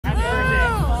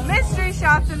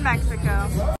shots in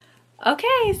Mexico.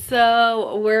 Okay,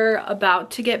 so we're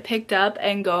about to get picked up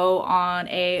and go on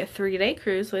a 3-day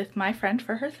cruise with my friend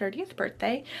for her 30th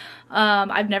birthday.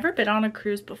 I've never been on a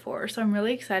cruise before, so I'm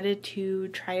really excited to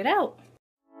try it out.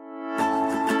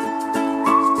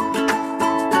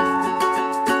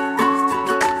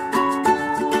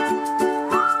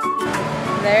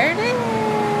 There it is.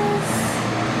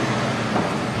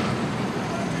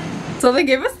 So they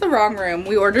gave us the wrong room.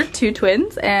 We ordered 2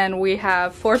 twins and we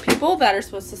have 4 people that are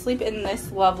supposed to sleep in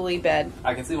this lovely bed.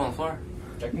 I can sleep on the floor.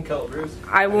 I can cuddle Bruce.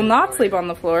 I will not sleep on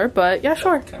the floor, but yeah,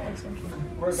 sure.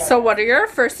 So what are your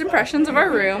first impressions of our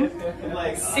room?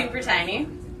 Super tiny.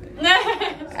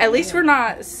 At least we're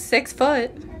not 6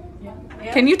 foot. Yeah.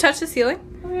 Can you touch the ceiling?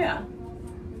 Oh yeah.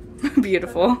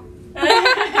 Beautiful.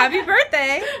 Happy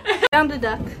birthday. Found a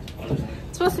duck.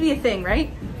 It's supposed to be a thing, right?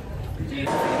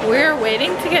 We're waiting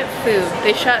to get food.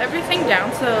 They shut everything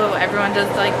down so everyone does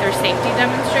like their safety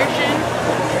demonstration.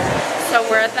 So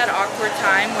we're at that awkward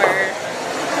time where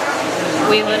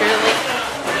we literally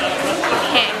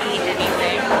can't eat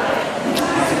anything.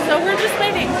 So we're just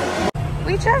waiting.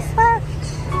 We just left.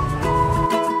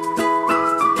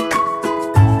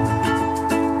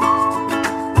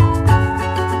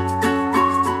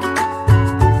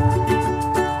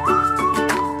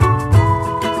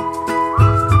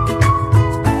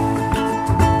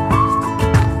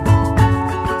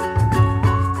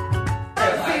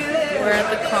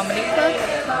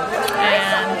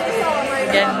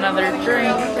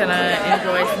 Drink, gonna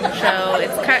enjoy some show.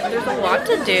 There's a lot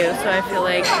to do, so I feel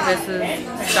like this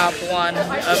is stop 1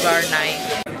 of our night.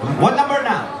 What number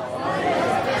now?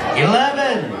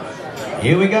 11.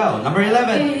 Here we go. Number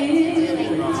 11.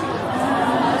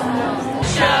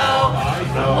 Show,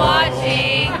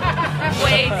 watching,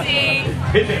 waiting,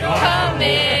 commiserating.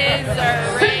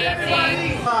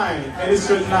 Any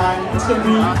straight line. It's gonna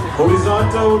be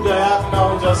horizontal,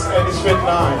 diagonal, just any straight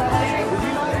line.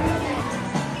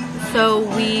 So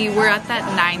we were at that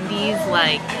 90s,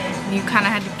 like, you kind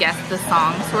of had to guess the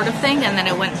song sort of thing, and then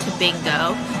it went to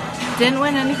bingo. Didn't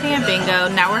win anything at bingo.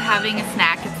 Now we're having a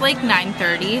snack. It's like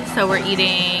 9:30, so we're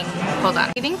eating, hold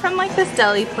on. Eating from like this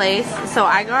deli place. So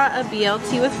I got a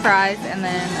BLT with fries, and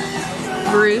then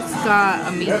Bruce got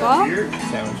a meatball.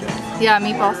 Yeah, a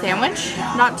meatball sandwich.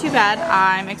 Not too bad.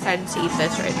 I'm excited to eat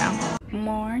this right now.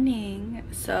 Morning.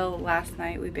 So last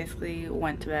night we basically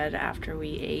went to bed after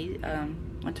we ate.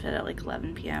 Went to bed at like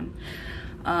 11 p.m.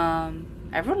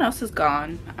 Everyone else is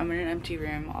gone. I'm in an empty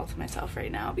room all to myself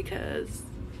right now because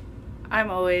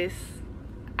I'm always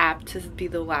apt to be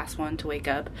the last one to wake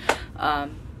up.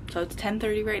 So it's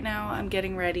 10:30 right now. I'm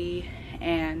getting ready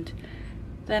and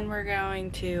then we're going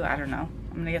to, I don't know,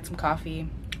 I'm gonna get some coffee.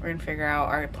 We're gonna figure out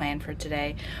our plan for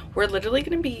today. We're literally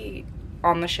gonna be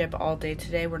on the ship all day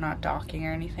today. We're not docking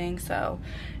or anything, so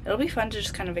it'll be fun to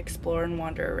just kind of explore and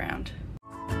wander around.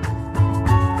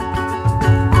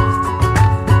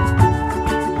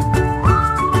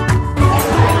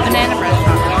 Banana bread.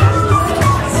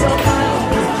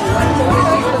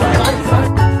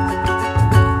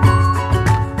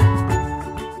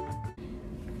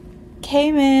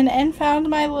 Came in and found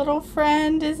my little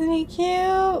friend. Isn't he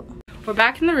cute? We're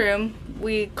back in the room.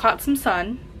 We caught some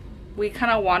sun. We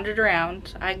kind of wandered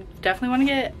around. I definitely want to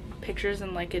get pictures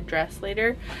in like a dress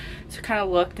later. So kind of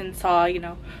looked and saw, you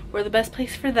know, where the best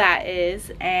place for that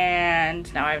is.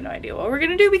 And now I have no idea what we're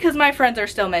gonna do because my friends are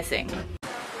still missing.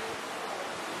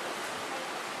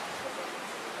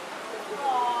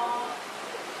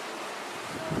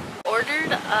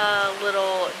 Ordered a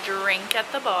little drink at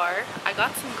the bar. I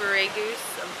got some Grey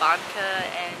Goose, vodka,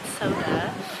 and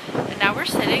soda. And now we're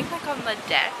sitting like on the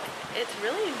deck. It's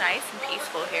really nice and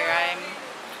peaceful here.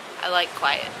 I like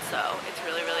quiet, so it's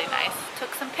really, really nice.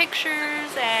 Took some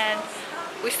pictures and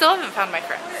we still haven't found my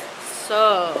friends.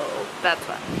 So that's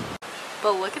fun.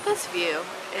 But look at this view.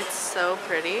 It's so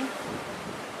pretty.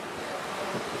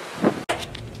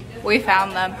 We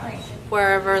found them.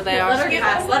 Wherever they are. Let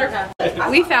her pass.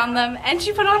 We found them and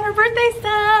she put on her birthday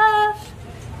stuff.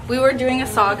 We were doing a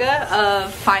saga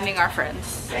of finding our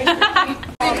friends.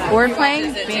 We're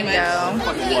playing bingo.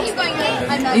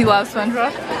 You love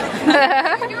SpongeBob?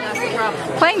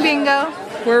 Playing bingo.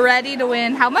 We're ready to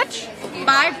win how much?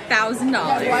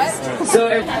 $5,000. So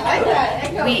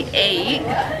we ate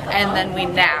and then we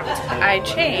napped. I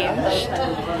changed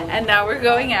and now we're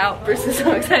going out. Bruce is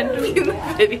so excited to be in the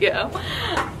video.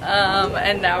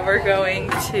 And now we're going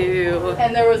to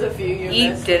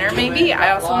eat dinner maybe.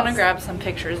 I also want to grab some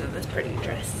pictures of this pretty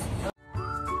dress.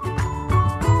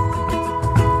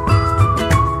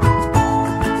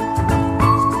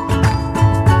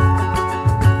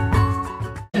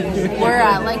 We're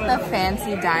at like the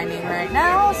fancy dining right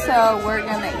now, so we're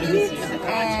gonna eat,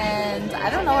 and I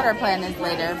don't know what our plan is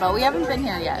later, but we haven't been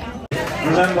here yet.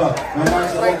 Remember, no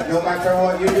matter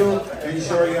what you do,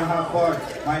 ensure you have fun.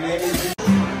 My name is...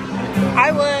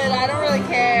 I would, I don't really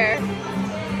care.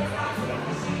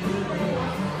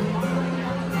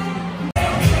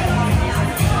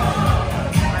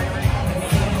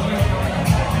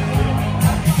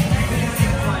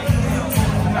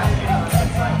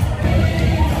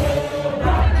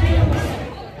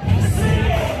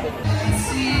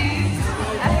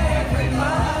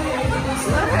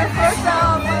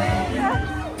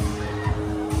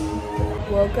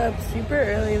 Woke up super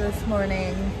early this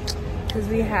morning because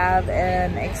we have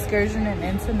an excursion in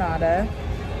Ensenada,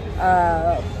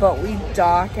 but we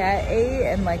dock at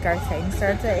 8 and like our thing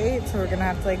starts at 8, so we're gonna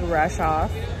have to like rush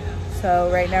off. So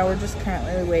right now we're just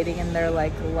currently waiting in their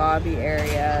like lobby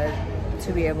area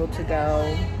to be able to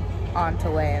go onto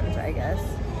land, I guess.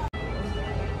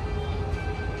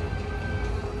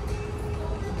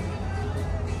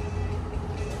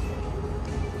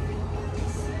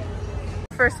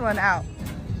 First one out.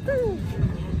 Woo.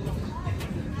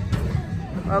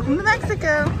 Welcome to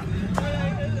Mexico.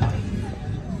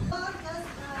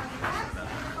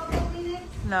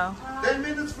 No. 10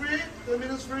 minutes free, 10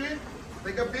 minutes free.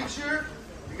 Take a picture.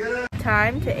 You get a...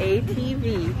 Time to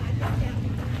ATV.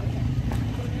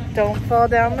 Don't fall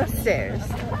down the stairs.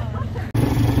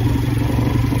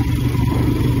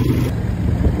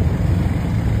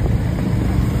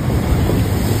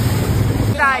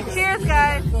 Cheers,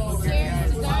 guys.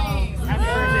 Cheers to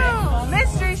dying.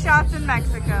 Mystery shots in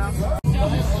Mexico.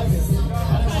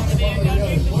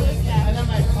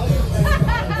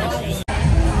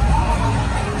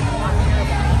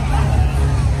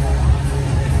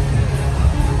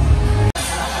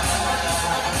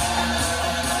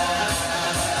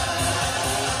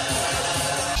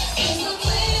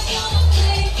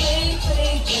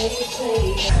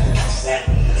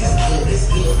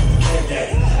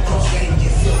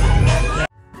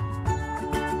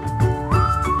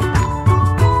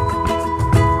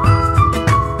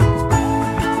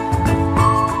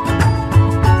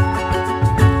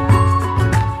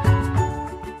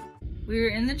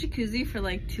 Jacuzzi for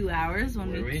like 2 hours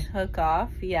when we took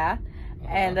off, yeah.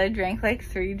 And I drank like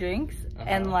 3 drinks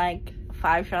and like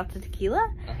 5 shots of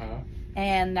tequila.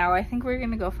 And now I think we're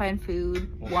gonna go find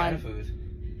food. What kind of food?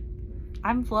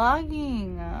 I'm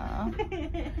vlogging.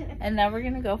 And now we're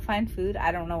gonna go find food.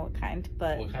 I don't know what kind,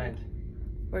 but what kind?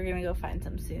 We're gonna go find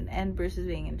some soon. And Bruce is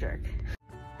being a jerk.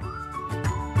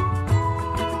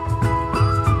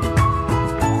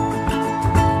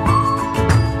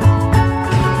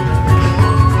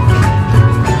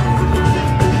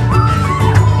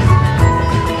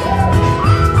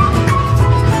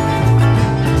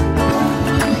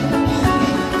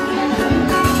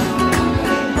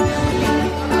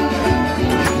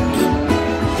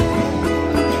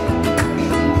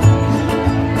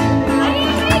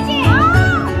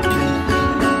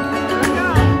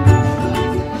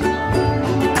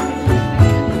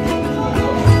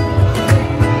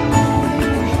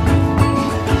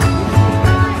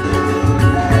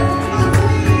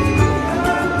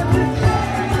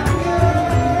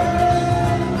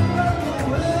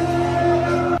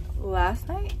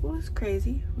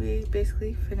 Crazy. We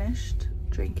basically finished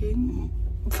drinking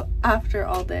after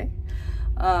all day.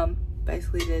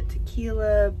 Basically did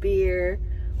tequila, beer,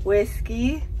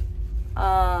 whiskey.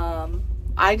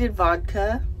 I did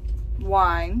vodka,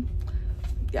 wine.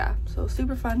 Yeah, so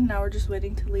super fun. Now we're just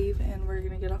waiting to leave and we're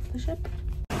gonna get off the ship.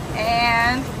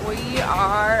 And we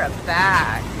are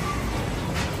back.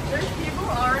 There's people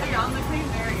already on the Queen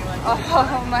Mary. Like,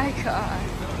 oh my god.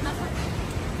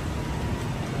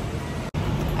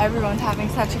 Everyone's having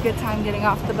such a good time getting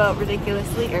off the boat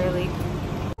ridiculously early.